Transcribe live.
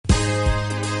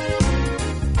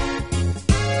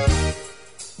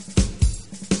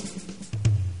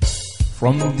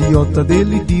From the altar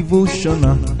daily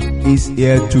devotional is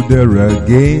here to there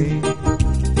again.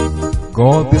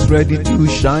 God is ready to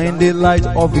shine the light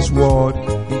of His word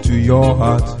into your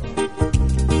heart.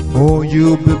 Oh,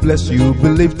 you'll be blessed, you'll be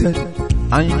lifted,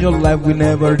 and your life will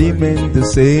never remain the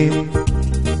same.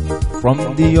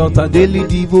 From the altar daily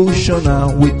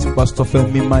devotional with Pastor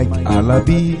Femi Mike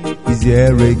Alabi is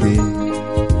here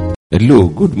again. Hello,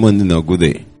 good morning or good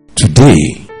day.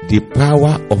 Today, the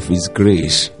power of His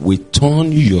grace will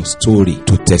turn your story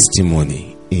to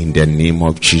testimony in the name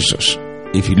of Jesus.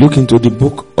 If you look into the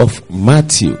book of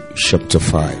Matthew chapter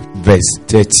 5 verse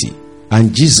 30,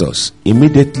 and Jesus,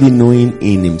 immediately knowing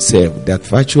in himself that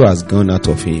virtue has gone out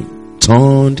of him,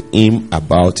 turned him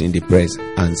about in the press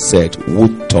and said,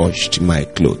 "Who touched my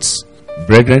clothes?"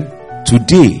 Brethren,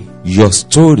 today your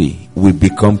story will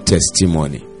become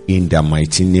testimony in the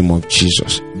mighty name of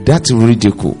Jesus. That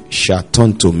ridicule shall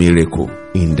turn to miracle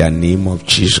in the name of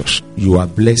Jesus. You are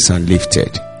blessed and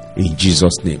lifted in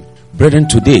Jesus' name. Brethren,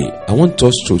 today I want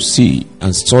us to see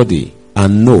and study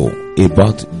and know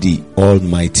about the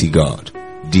Almighty God.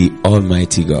 The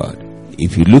Almighty God.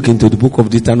 If you look into the book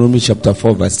of Deuteronomy chapter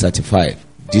 4 verse 35,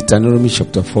 Deuteronomy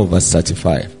chapter 4 verse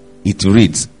 35, it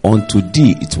reads, "Unto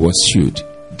thee it was shewed,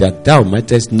 that thou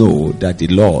mightest know that the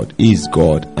Lord is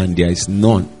God, and there is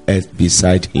none else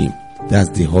beside him." That's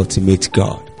the ultimate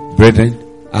God. Brethren,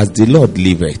 as the Lord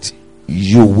liveth,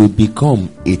 you will become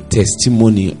a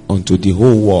testimony unto the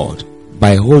whole world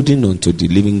by holding on to the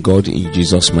living God in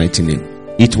Jesus' mighty name.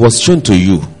 It was shown to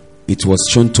you. It was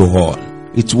shown to all.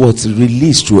 It was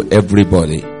released to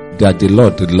everybody that the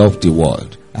Lord loved the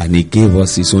world, and He gave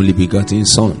us His only begotten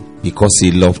Son because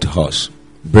He loved us.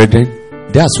 Brethren,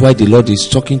 that's why the Lord is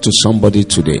talking to somebody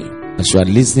today, as you are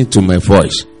listening to my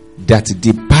voice, that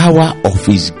the power of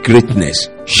His greatness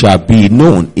shall be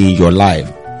known in your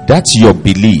life. That's your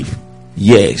belief.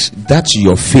 Yes, that's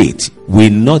your faith will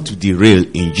not derail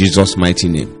in Jesus' mighty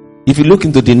name. If you look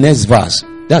into the next verse,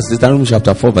 that's Deuteronomy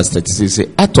chapter 4 verse 36, it says,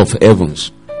 "Out of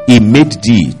heavens He made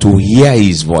thee to hear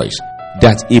His voice,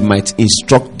 that He might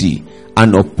instruct thee,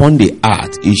 and upon the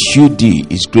earth He shewed thee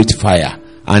His great fire,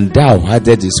 and thou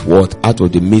hidest His word out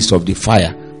of the midst of the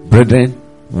fire." Brethren,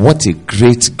 what a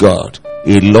great God,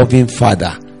 a loving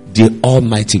Father, the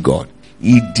Almighty God.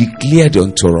 He declared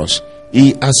unto us.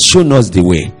 He has shown us the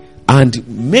way. And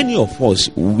many of us,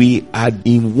 we are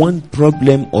in one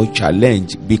problem or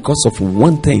challenge because of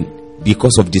one thing,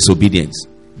 because of disobedience.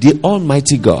 The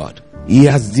Almighty God, He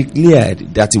has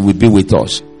declared that He will be with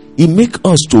us. He make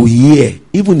us to hear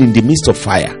even in the midst of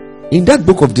fire. In that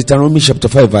book of Deuteronomy chapter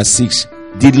 5 verse 6,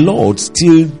 the Lord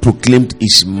still proclaimed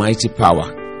His mighty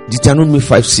power. Deuteronomy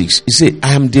 5:6, He said,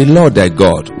 "I am the Lord thy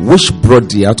God, which brought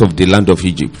thee out of the land of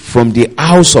Egypt, from the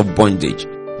house of bondage."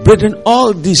 Brethren,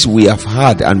 all this we have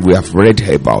heard and we have read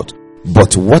about.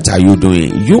 But what are you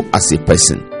doing? You as a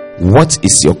person, what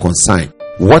is your concern?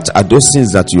 What are those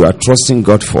things that you are trusting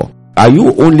God for? Are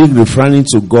you only referring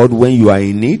to God when you are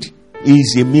in need? He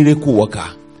is a miracle worker.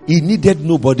 He needed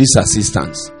nobody's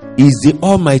assistance. He is the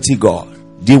Almighty God,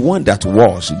 the one that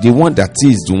was, the one that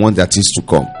is, the one that is to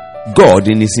come. God,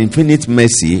 in His infinite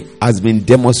mercy, has been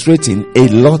demonstrating a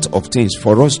lot of things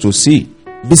for us to see.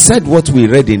 Beside what we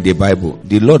read in the Bible,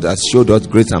 the Lord has showed us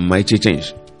great and mighty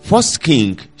things. 1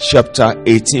 King chapter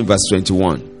 18 verse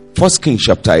 21. 1 King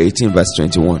chapter 18 verse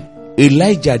 21.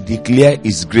 Elijah declared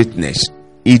his greatness.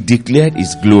 He declared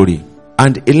his glory.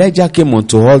 And Elijah came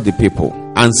unto all the people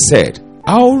and said,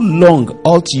 "How long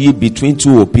halt ye between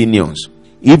two opinions?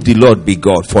 If the Lord be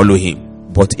God, follow Him.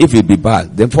 But if He be Baal,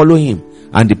 then follow Him."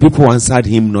 And the people answered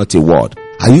him not a word.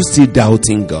 Are you still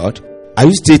doubting God? Are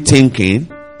you still thinking,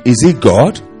 is He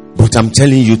God? But I'm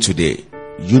telling you today,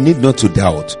 you need not to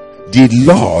doubt. The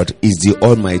Lord is the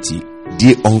Almighty,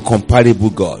 the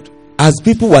uncomparable God. As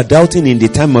people were doubting in the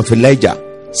time of Elijah,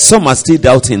 some are still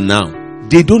doubting now.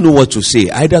 They don't know what to say,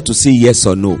 either to say yes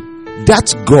or no.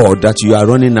 That God that you are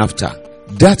running after,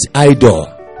 that idol,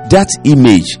 that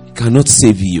image cannot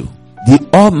save you. The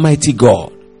Almighty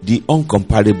God, the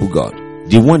uncomparable God,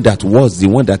 the one that was, the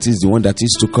one that is, the one that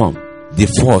is to come, the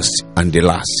first and the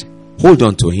last. Hold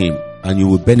on to Him and you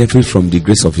will benefit from the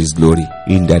grace of His glory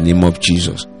in the name of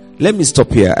Jesus. Let me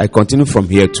stop here. I continue from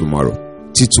here tomorrow.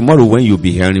 Till tomorrow when you'll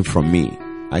be hearing from me,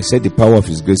 I said the power of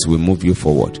His grace will move you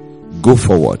forward. Go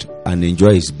forward and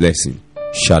enjoy His blessing.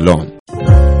 Shalom.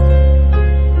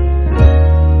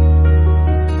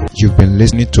 You've been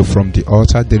listening to From the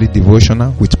Altar Daily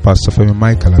Devotional with Pastor Femi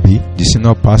Mike Alabi, the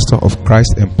Senior Pastor of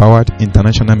Christ Empowered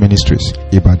International Ministries,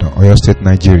 Ibadan, Oyo State,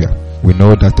 Nigeria. We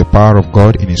know that the power of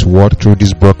God in His Word through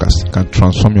this broadcast can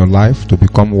transform your life to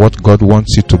become what God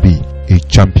wants you to be, a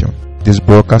champion. This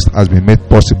broadcast has been made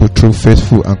possible through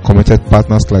faithful and committed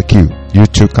partners like you. You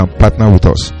too can partner with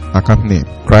us. Account name: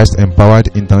 Christ Empowered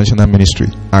International Ministry.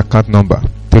 Account number: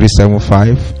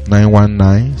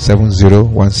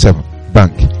 375-919-7017.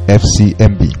 Bank: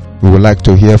 FCMB. We would like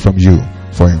to hear from you.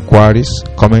 For inquiries,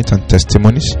 comments and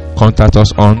testimonies, contact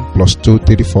us on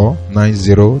 +234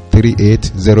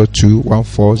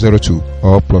 9038021402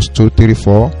 or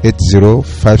 +234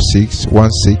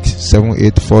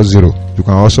 8056167840. You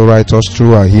can also write us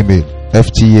through our email,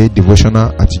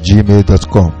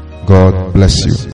 ftadevotional@gmail.com. God bless you.